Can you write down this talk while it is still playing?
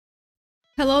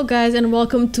Hello guys and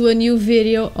welcome to a new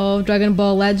video of Dragon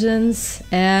Ball Legends,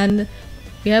 and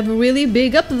we have a really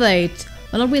big update.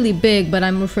 Well, not really big, but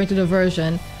I'm referring to the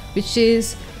version, which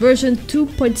is version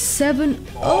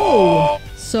 2.7.0.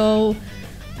 So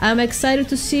I'm excited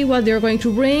to see what they're going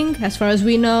to bring. As far as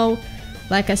we know,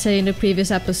 like I said in the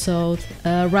previous episode,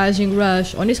 Rising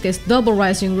Rush, or in this case Double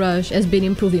Rising Rush, has been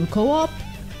improved in co-op.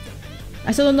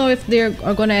 I still don't know if they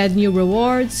are gonna add new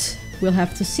rewards, we'll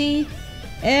have to see.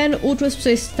 And Ultra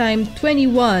Space Time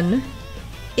 21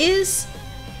 is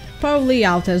probably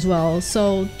out as well,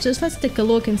 so just let's take a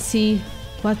look and see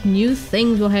what new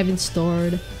things we'll have in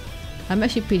store. I'm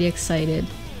actually pretty excited.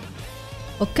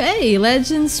 Okay,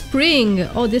 Legends Spring!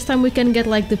 Oh, this time we can get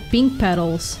like the pink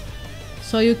petals.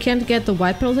 So you can't get the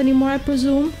white petals anymore, I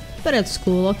presume? But that's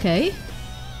cool, okay.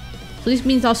 So this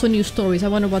means also new stories. I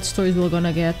wonder what stories we're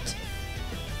gonna get.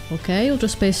 Okay, Ultra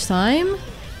Space Time.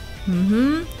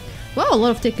 Wow, a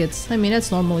lot of tickets. I mean,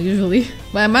 that's normal usually.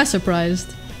 Why am I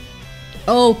surprised?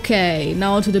 Okay,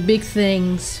 now to the big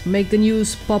things. Make the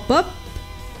news pop up.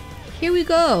 Here we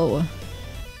go.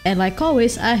 And like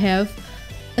always, I have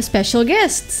a special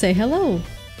guest. Say hello.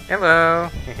 Hello.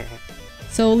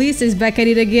 So Lisa is back at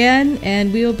it again,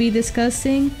 and we'll be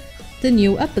discussing the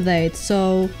new update.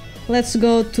 So let's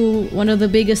go to one of the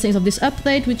biggest things of this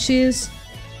update, which is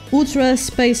Ultra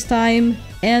Space Time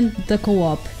and the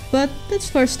co-op. But let's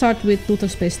first start with Ultra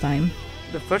Space Time.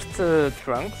 The first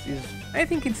Trunks is, I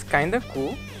think it's kinda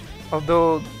cool,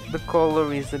 although the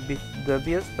color is a bit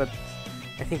dubious, but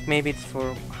I think maybe it's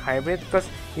for hybrid, because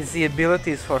the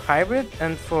ability is for hybrid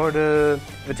and for the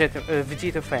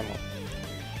Vegeta family.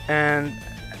 And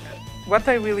what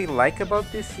I really like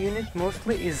about this unit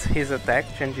mostly is his attack,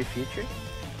 𝐮𝐫𝐝𝐻,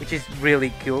 which is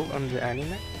really cool on the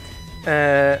anime.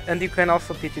 And you can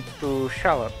also teach it to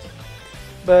Charlotte.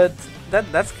 But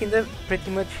that's kinda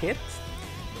pretty much it.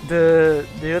 The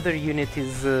other unit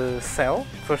is Cell,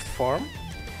 first form.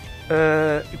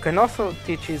 You can also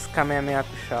teach his Kamehameha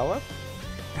to Charlotte,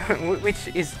 which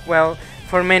is, well,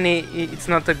 for many it's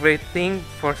not a great thing.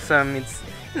 For some it's,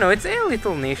 you know, it's a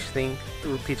little niche thing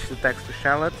to teach the attacks to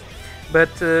Charlotte.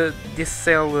 But this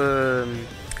Cell,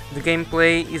 the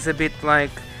gameplay is a bit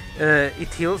like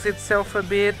it heals itself a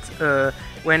bit.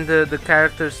 When the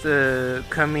characters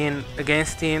come in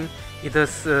against him, he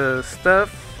does stuff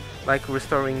like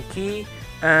restoring ki,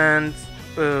 and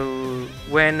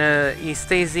when he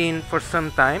stays in for some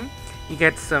time, he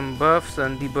gets some buffs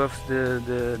and debuffs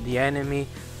the enemy.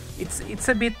 It's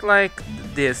a bit like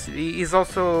this. He's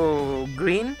also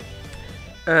green,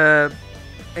 and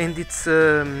it's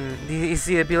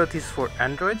the abilities for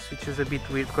androids, which is a bit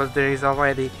weird because there is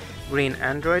already green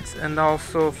androids, and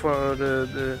also for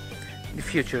the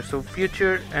future, so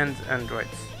future and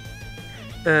androids.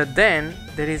 Then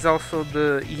there is also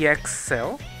the EX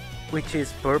Cell, which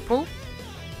is purple.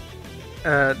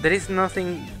 There is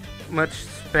nothing much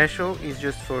special, it's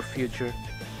just for future.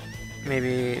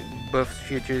 Maybe buffs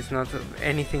future, is not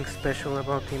anything special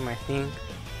about him, I think.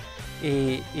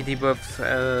 He debuffs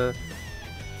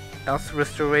health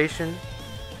restoration,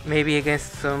 maybe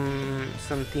against some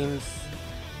teams.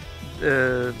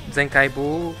 Zenkai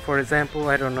Bull, for example,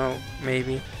 I don't know,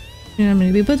 maybe. Yeah,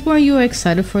 maybe. But were you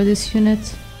excited for this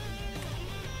unit?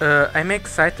 I'm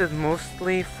excited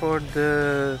mostly for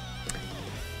the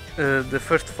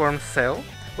first form Cell.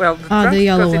 Well, the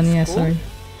yellow one, yeah, cool. sorry.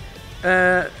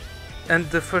 And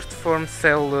the first form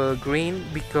Cell green,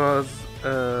 because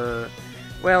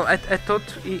well, I thought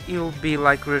he'll be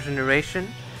like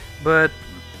regeneration, but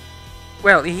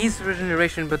well, he is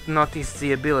regeneration, but not his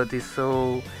the ability.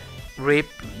 So RIP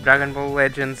Dragon Ball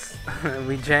Legends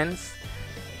regens.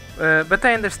 But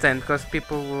I understand, because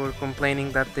people were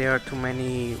complaining that there are too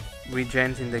many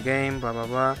regens in the game, blah blah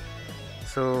blah.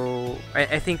 So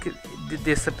I think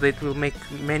this update will make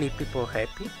many people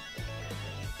happy.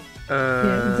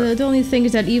 Yeah, the only thing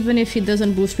is that even if it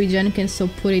doesn't boost regen, you can still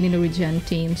put it in a regen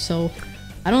team. So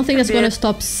I don't think that's gonna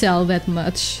stop Cell that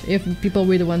much if people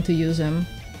really want to use him.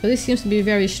 But this seems to be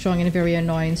very strong and very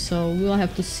annoying, so we'll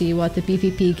have to see what the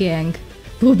PvP gang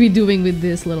will be doing with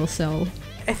this little Cell.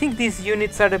 I think these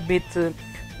units are a bit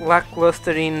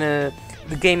lackluster in the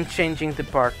game-changing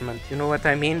department, you know what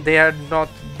I mean? They are not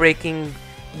breaking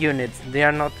units, they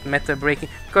are not meta-breaking,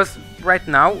 because right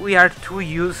now we are too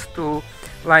used to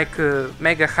like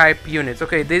mega hype units.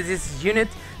 Okay, this is unit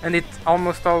and it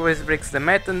almost always breaks the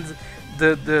meta, and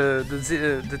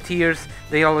the tiers,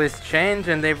 they always change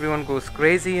and everyone goes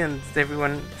crazy and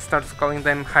everyone starts calling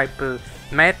them hype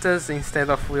metas instead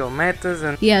of real metas.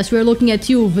 And yes, we're looking at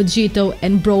you, Vegito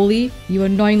and Broly, you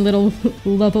annoying little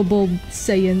lovable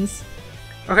Saiyans.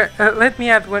 Okay, let me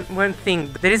add one thing.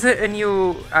 There is a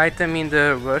new item in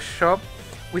the Rush shop,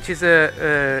 which is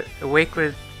a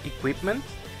Waker equipment,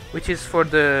 which is for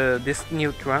this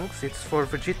new trunks. It's for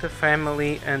Vegeta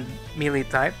family and melee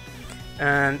type,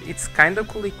 and it's kind of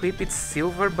cool equip. It's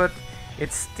silver, but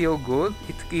it's still good.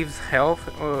 It gives health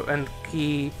and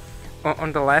ki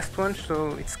on the last one,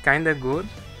 so it's kind of good.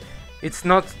 It's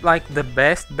not like the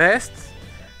best,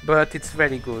 but it's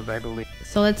very good, I believe.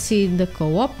 So let's see the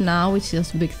co-op now, which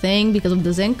is a big thing because of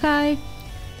the Zenkai.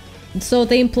 So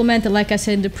they implemented, like I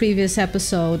said in the previous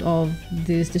episode of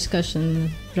this discussion,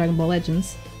 Dragon Ball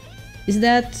Legends, is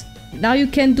that now you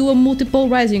can do a multiple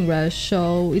Rising Rush,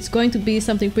 so it's going to be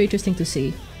something pretty interesting to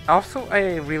see. Also,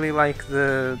 I really like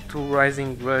the 2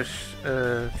 Rising Rush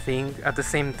thing at the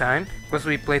same time, because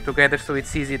we play together, so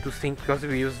it's easy to sync because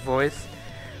we use voice.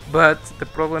 But the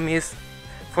problem is,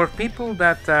 for people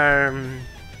that are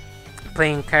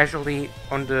playing casually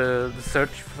on the search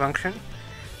function,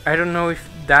 I don't know if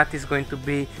that is going to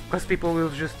be, because people will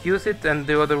just use it and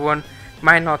the other one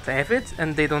might not have it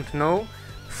and they don't know,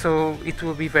 so it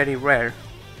will be very rare.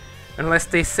 Unless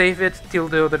they save it till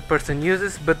the other person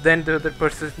uses, but then the other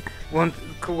person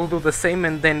will do the same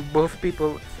and then both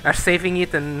people are saving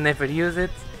it and never use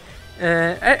it.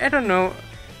 I don't know.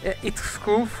 It's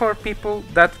cool for people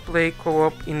that play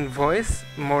co-op in voice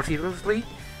more seriously,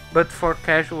 but for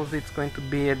casuals it's going to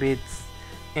be a bit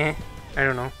I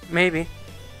don't know, maybe.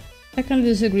 I kind of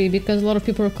disagree because a lot of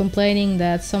people are complaining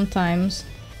that sometimes,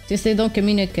 since they don't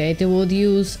communicate, they would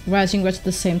use Rising Rush at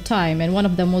the same time and one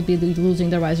of them would be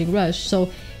losing the Rising Rush. So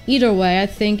either way, I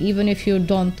think even if you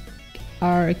don't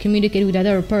are communicating with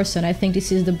another person, I think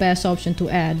this is the best option to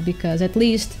add, because at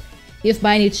least if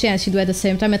by any chance you do at the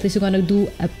same time, at least you're gonna do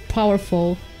a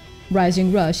powerful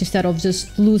Rising Rush instead of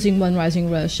just losing one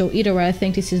Rising Rush. So either way, I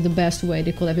think this is the best way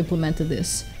they could have implemented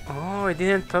this. Oh, I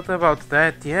didn't thought about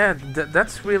that. Yeah,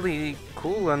 that's really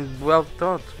cool and well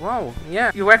thought. Wow,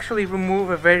 yeah, you actually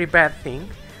remove a very bad thing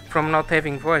from not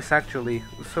having voice actually.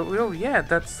 So, oh yeah,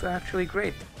 that's actually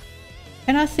great.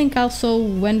 And I think also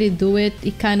when they do it,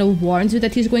 it kind of warns you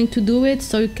that he's going to do it,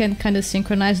 so you can kind of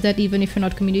synchronize that even if you're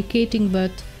not communicating,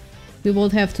 but we will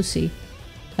have to see.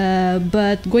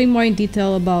 But going more in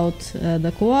detail about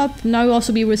the co-op, now you'll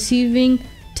also be receiving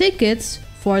tickets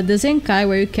for the Zenkai,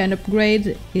 where you can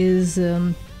upgrade his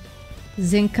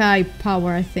Zenkai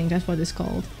power, I think that's what it's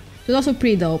called. So it's also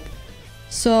pretty dope.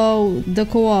 So the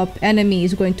co-op enemy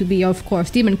is going to be, of course,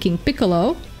 Demon King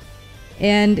Piccolo,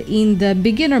 and in the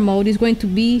beginner mode is going to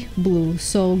be blue,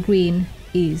 so green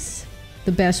is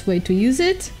the best way to use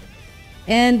it.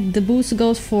 And the boost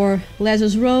goes for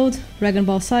Legends Road, Dragon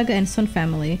Ball Saga and Sun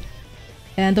Family.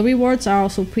 And the rewards are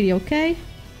also pretty okay.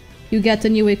 You get a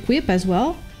new equip as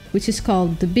well, which is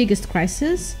called the Biggest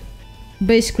Crisis,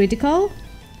 Base Critical,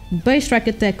 Base Strike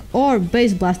Attack or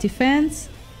Base Blast Defense,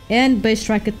 and Base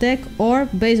Strike Attack or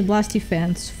Base Blast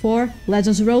Defense for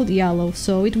Legends Road Yellow.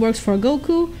 So it works for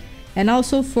Goku and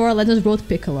also for Legends Road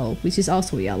Piccolo, which is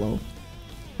also yellow.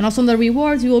 And also on the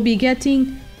rewards you will be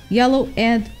getting yellow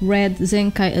and red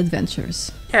Zenkai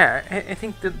adventures. Yeah, I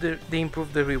think that they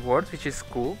improved the rewards, which is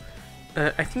cool.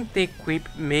 I think the equip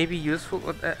may be useful.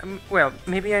 Well,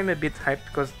 maybe I'm a bit hyped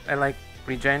because I like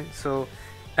regen, so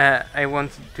I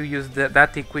want to use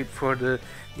that equip for the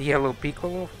yellow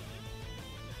Piccolo.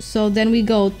 So then we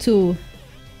go to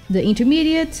the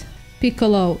intermediate.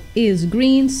 Piccolo is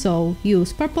green, so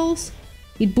use purples.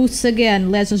 It boosts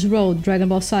again Legends Road, Dragon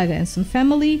Ball Saga and Sun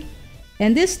Family.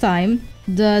 And this time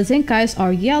the Zenkais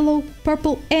are yellow,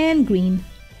 purple and green.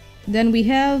 Then we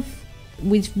have,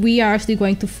 which we are actually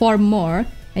going to farm more,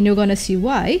 and you're gonna see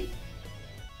why.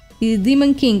 The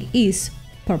Demon King is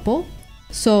purple,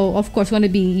 so of course we're gonna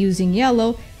be using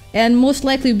yellow, and most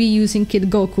likely be using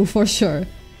Kid Goku for sure.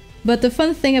 But the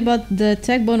fun thing about the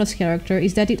tech bonus character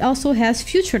is that it also has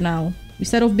future now,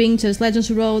 instead of being just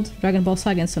Legends Road, Dragon Ball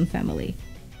Saga and Sun Family.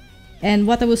 And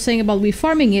what I was saying about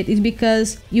refarming it is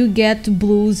because you get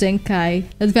blue Zenkai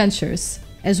adventures,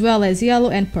 as well as yellow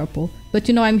and purple. But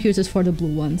you know I'm here just for the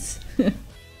blue ones.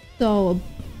 So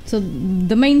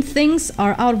the main things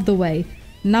are out of the way.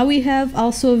 Now we have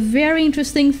also a very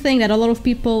interesting thing that a lot of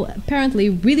people apparently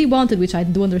really wanted, which I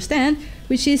do understand,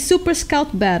 which is Super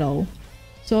Scout Battle.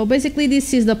 So basically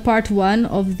this is the part 1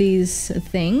 of these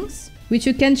things, which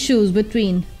you can choose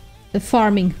between the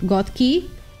farming God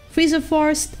Ki, Frieza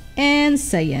Force, and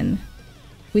Saiyan.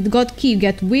 With God Ki you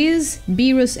get Whis,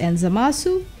 Beerus and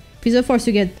Zamasu. Frieza Force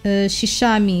you get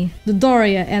Shishami,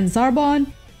 Dodoria and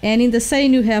Zarbon. And in the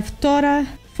Saiyan you have Tora,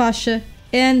 Fasha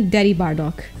and Daddy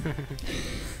Bardock.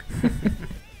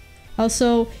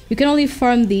 Also, you can only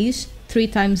farm these 3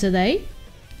 times a day.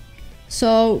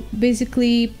 So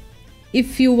basically,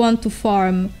 if you want to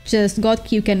farm just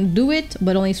𝐜𝐻𝐿, you can do it,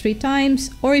 but only 3 times.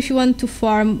 Or if you want to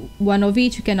farm one of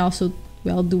each, you can also,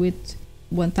 well, do it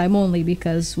 1 time only,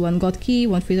 because 1 𝐜𝐻𝐿,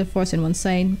 1 Freezer Force, and 1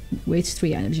 Saiyan wastes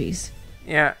 3 energies.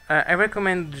 Yeah, I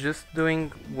recommend just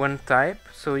doing 1 type,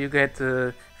 so you get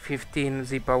 15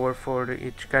 Z power for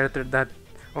each character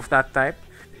of that type,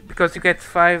 because you get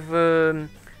 5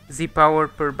 Z power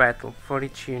per battle for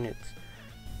each unit.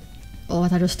 Oh,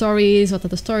 what are the stories? What are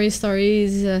the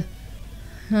stories? Again!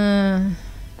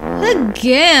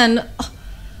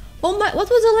 Oh my, what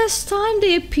was the last time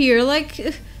they appear? Like,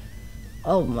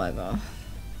 oh my god.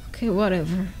 Okay,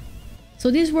 whatever.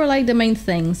 So these were like the main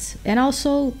things. And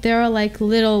also, there are like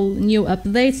little new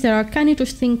updates that are kind of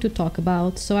interesting to talk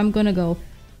about. So I'm gonna go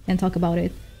and talk about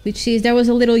it. Which is, there was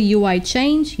a little UI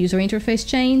change, user interface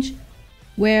change,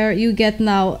 where you get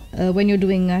now, when you're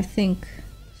doing, I think,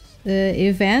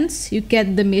 events, you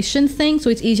get the mission thing, so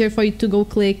it's easier for you to go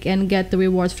click and get the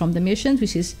rewards from the missions,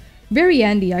 which is very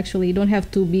handy actually. You don't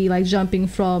have to be like jumping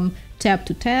from tab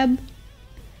to tab.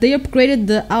 They upgraded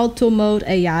the auto mode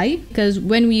AI, because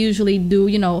when we usually do,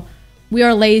 you know, we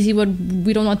are lazy, but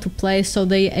we don't want to play, so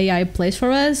the AI plays for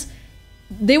us.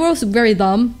 They were also very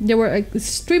dumb, they were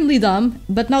extremely dumb,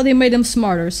 but now they made them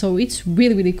smarter, so it's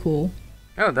really, really cool.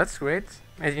 Oh, that's great.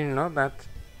 I didn't know that.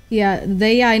 Yeah, the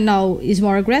AI now is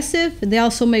more aggressive. They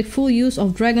also make full use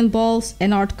of Dragon Balls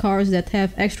and art cards that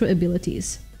have extra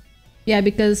abilities. Yeah,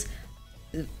 because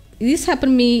this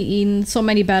happened to me in so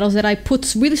many battles that I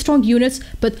put really strong units,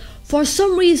 but for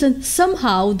some reason,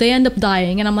 somehow, they end up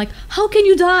dying. And I'm like, how can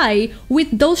you die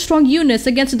with those strong units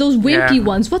against those wimpy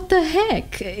ones? What the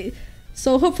heck?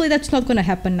 So hopefully that's not gonna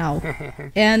happen now.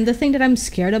 And the thing that I'm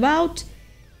scared about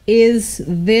is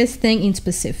this thing in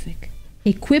specific.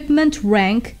 Equipment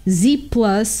rank Z+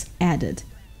 added.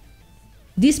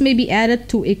 This may be added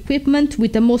to equipment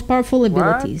with the most powerful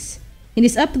abilities. In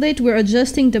this update, we're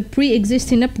adjusting the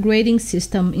pre-existing upgrading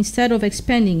system instead of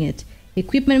expanding it.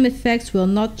 Equipment effects will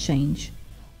not change.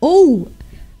 Oh!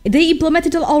 They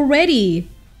implemented it already!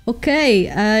 Okay,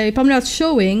 probably not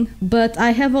showing, but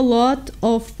I have a lot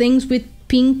of things with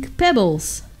pink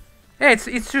pebbles. Yeah,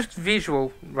 it's just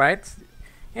visual, right?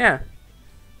 Yeah.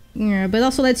 Yeah, but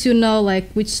also lets you know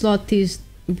like which slot is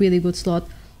a really good slot.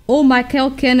 Oh,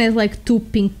 MacLeod has like 2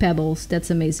 pink pebbles. That's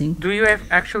amazing. Do you have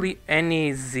actually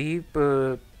any Z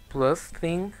plus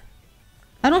thing?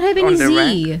 I don't have any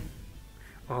Z. Rank?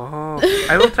 Oh,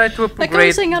 I will try to upgrade. Like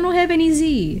I'm saying, I don't have any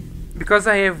Z. Because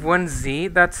I have 1 Z,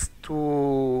 that's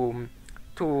two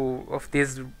of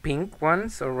these pink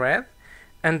ones or red,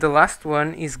 and the last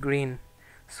one is green.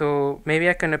 So maybe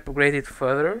I can upgrade it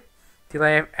further till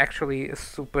I have actually a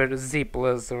super Z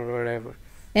plus or whatever.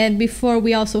 And before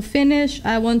we also finish,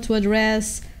 I want to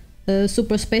address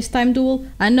Super Space Time Duel.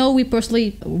 I know we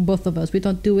personally, both of us, we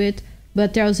don't do it,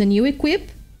 but there's a new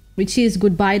equip, which is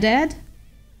Goodbye Dad.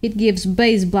 It gives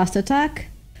base blast attack,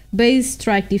 base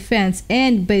strike defense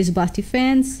and base blast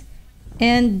defense,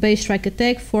 and base strike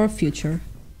attack for future.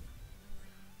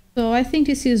 So I think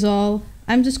this is all.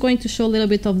 I'm just going to show a little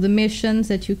bit of the missions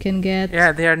that you can get.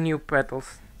 Yeah, they are new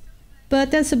petals.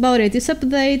 But that's about it. This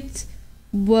update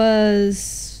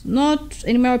was not,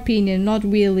 in my opinion, not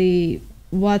really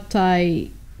what I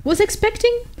was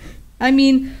expecting. I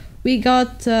mean, we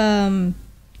got the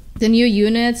new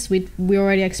units we were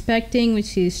already expecting,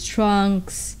 which is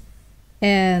Trunks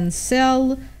and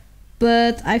Cell,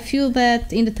 but I feel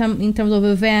that in terms of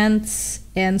events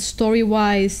and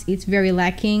story-wise, it's very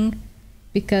lacking.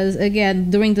 Because again,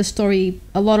 during the story,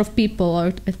 a lot of people, or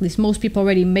at least most people,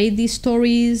 already made these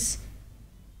stories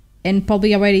and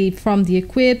probably already from the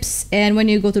equips, and when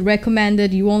you go to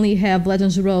recommended, you only have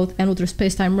Legends Road and Ultra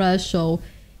Space Time Rush. So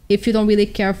if you don't really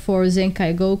care for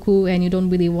Zenkai Goku and you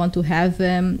don't really want to have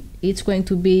them, it's going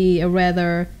to be a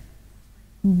rather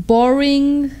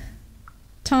boring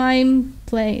time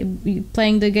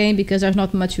playing the game, because there's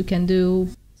not much you can do.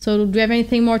 So do you have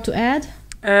anything more to add?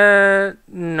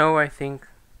 No, I think.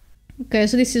 Okay,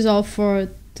 so this is all for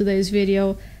today's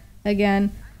video.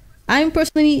 Again, I'm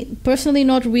personally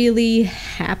not really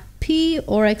happy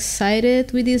or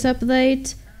excited with this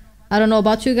update. I don't know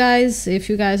about you guys. If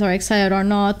you guys are excited or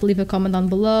not, leave a comment down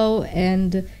below.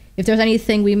 And if there's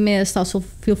anything we missed, also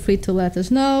feel free to let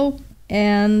us know.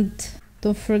 And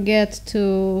don't forget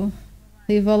to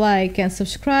leave a like and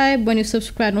subscribe. When you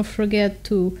subscribe, don't forget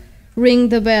to ring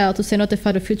the bell to stay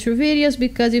notified of future videos,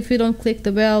 because if you don't click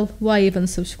the bell, why even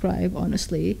subscribe,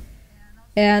 honestly?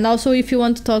 And also, if you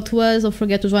want to talk to us, don't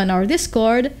forget to join our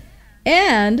Discord.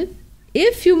 And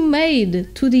if you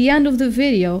made to the end of the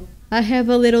video, I have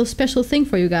a little special thing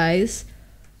for you guys,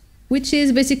 which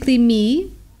is basically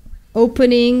me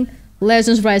opening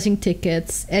Legends Rising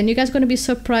tickets, and you guys are gonna be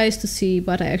surprised to see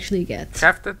what I actually get.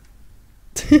 Shafted.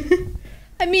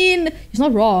 I mean, it's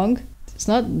not wrong. It's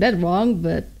not that wrong,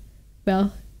 but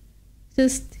well,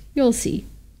 just you'll see.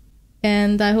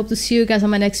 And I hope to see you guys on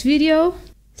my next video.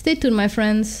 Stay tuned, my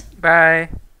friends. Bye.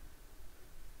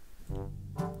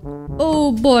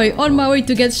 Oh boy, on my way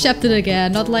to get shafted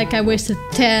again. Not like I wasted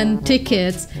 10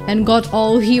 tickets and got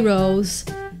all heroes.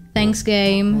 Thanks,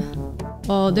 game.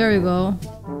 Oh, there you go.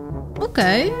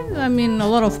 Okay, I mean, a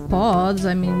lot of pods.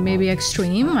 I mean, maybe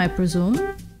extreme, I presume.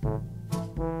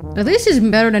 At least it's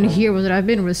better than heroes that I've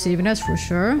been receiving, that's for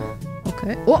sure.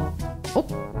 Okay. Oh! Oh!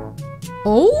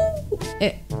 Oh!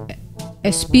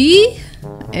 SP?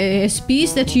 SP,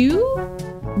 is that you?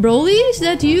 Broly, is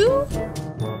that you?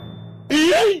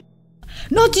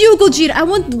 Not you, Gogeta! I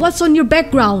want what's on your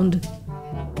background!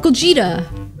 Gogeta!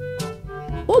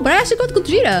 Oh, but I actually got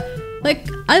Gogeta! Like,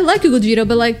 I like you, Gogeta,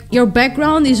 but like, your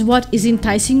background is what is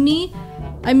enticing me.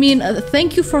 I mean,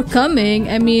 thank you for coming.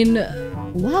 I mean,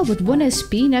 wow, with 1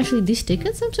 SP and actually these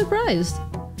tickets? I'm surprised.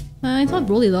 It's not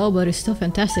Broly though, but it's still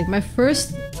fantastic. My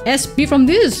first SP from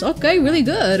this! Okay, really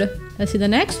good. Let's see the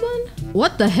next one.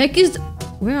 What the heck is...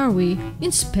 Where are we?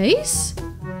 In space?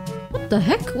 What the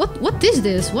heck? What is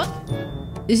this? What?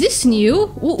 Is this new?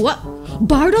 Ooh, what?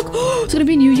 Bardock? Oh, it's gonna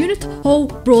be a new unit? Oh,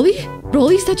 Broly?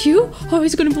 Broly, is that you? Oh,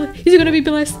 is he gonna be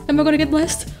blessed? Am I gonna get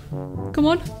blessed? Come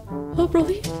on. Oh,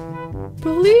 Broly?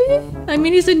 Broly? I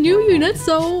mean, he's a new unit,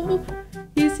 so...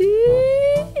 Is he?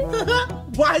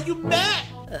 Why are you mad?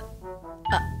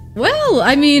 Well,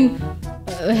 I mean...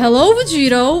 hello,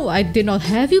 Vegito. I did not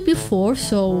have you before,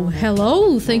 so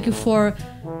hello. Thank you for...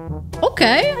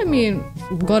 Okay, I mean,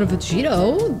 got a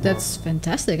Vegito. That's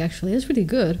fantastic, actually. That's pretty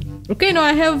good. Okay, now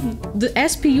I have the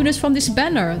SP units from this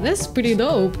banner. That's pretty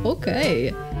dope.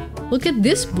 Okay. Look at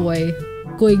this boy.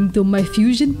 Going to my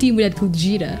fusion team with that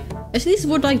Gogeta. Actually, these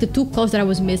were like the 2 calls that I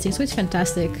was missing, so it's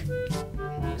fantastic.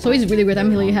 So it's really good.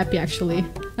 I'm really happy, actually.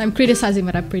 I'm criticizing,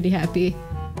 but I'm pretty happy.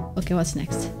 Okay, what's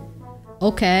next?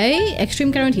 Okay,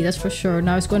 extreme guarantee, that's for sure.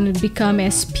 Now it's going to become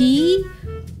SP,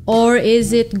 or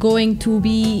is it going to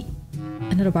be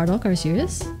another Bardock? Are you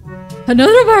serious?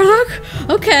 Another Bardock?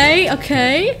 Okay,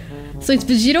 okay. So it's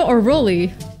Vegito or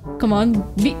Broly. Come on,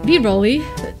 be Broly.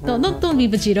 Don't be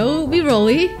Vegito, be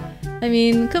Broly. I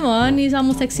mean, come on, he's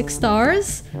almost like 6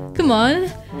 stars. Come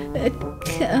on,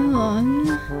 come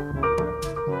on.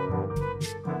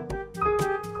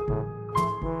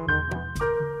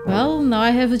 Well, now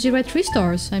I have Vegeta at 3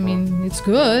 stars. I mean, it's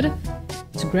good.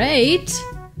 It's great.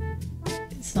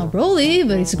 It's not Broly,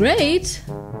 but it's great.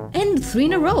 And 3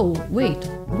 in a row. Wait.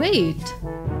 3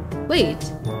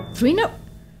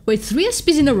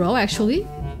 SPs in a row, actually.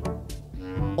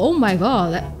 Oh my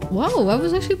god. Wow, I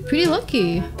was actually pretty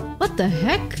lucky. What the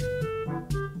heck?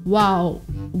 Wow.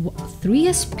 3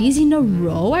 SPs in a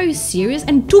row? Are you serious?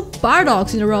 And 2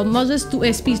 Bardocks in a row. Not just 2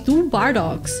 SPs, 2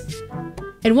 Bardocks.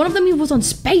 And one of them was on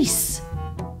space.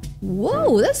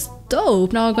 Whoa, that's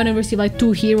dope. Now I'm gonna receive like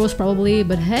 2 heroes probably,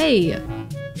 but hey,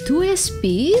 2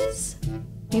 SPs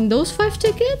in those 5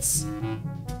 tickets?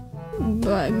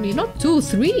 I mean, not 2,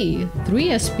 3. 3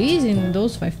 SPs in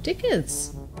those 5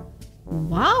 tickets.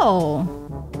 Wow.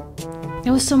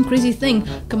 That was some crazy thing.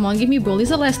 Come on, give me Broly. It's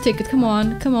the last ticket. Come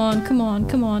on, come on, come on,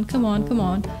 come on, come on, come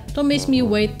on. Don't make me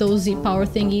wait those Z power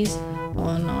thingies.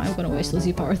 Oh no, I'm gonna waste those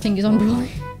Z power thingies on Broly.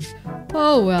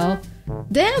 Oh well.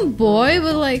 Damn, boy,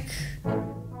 but like...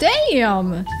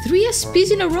 Damn! 3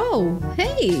 SPs in a row!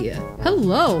 Hey!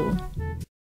 Hello!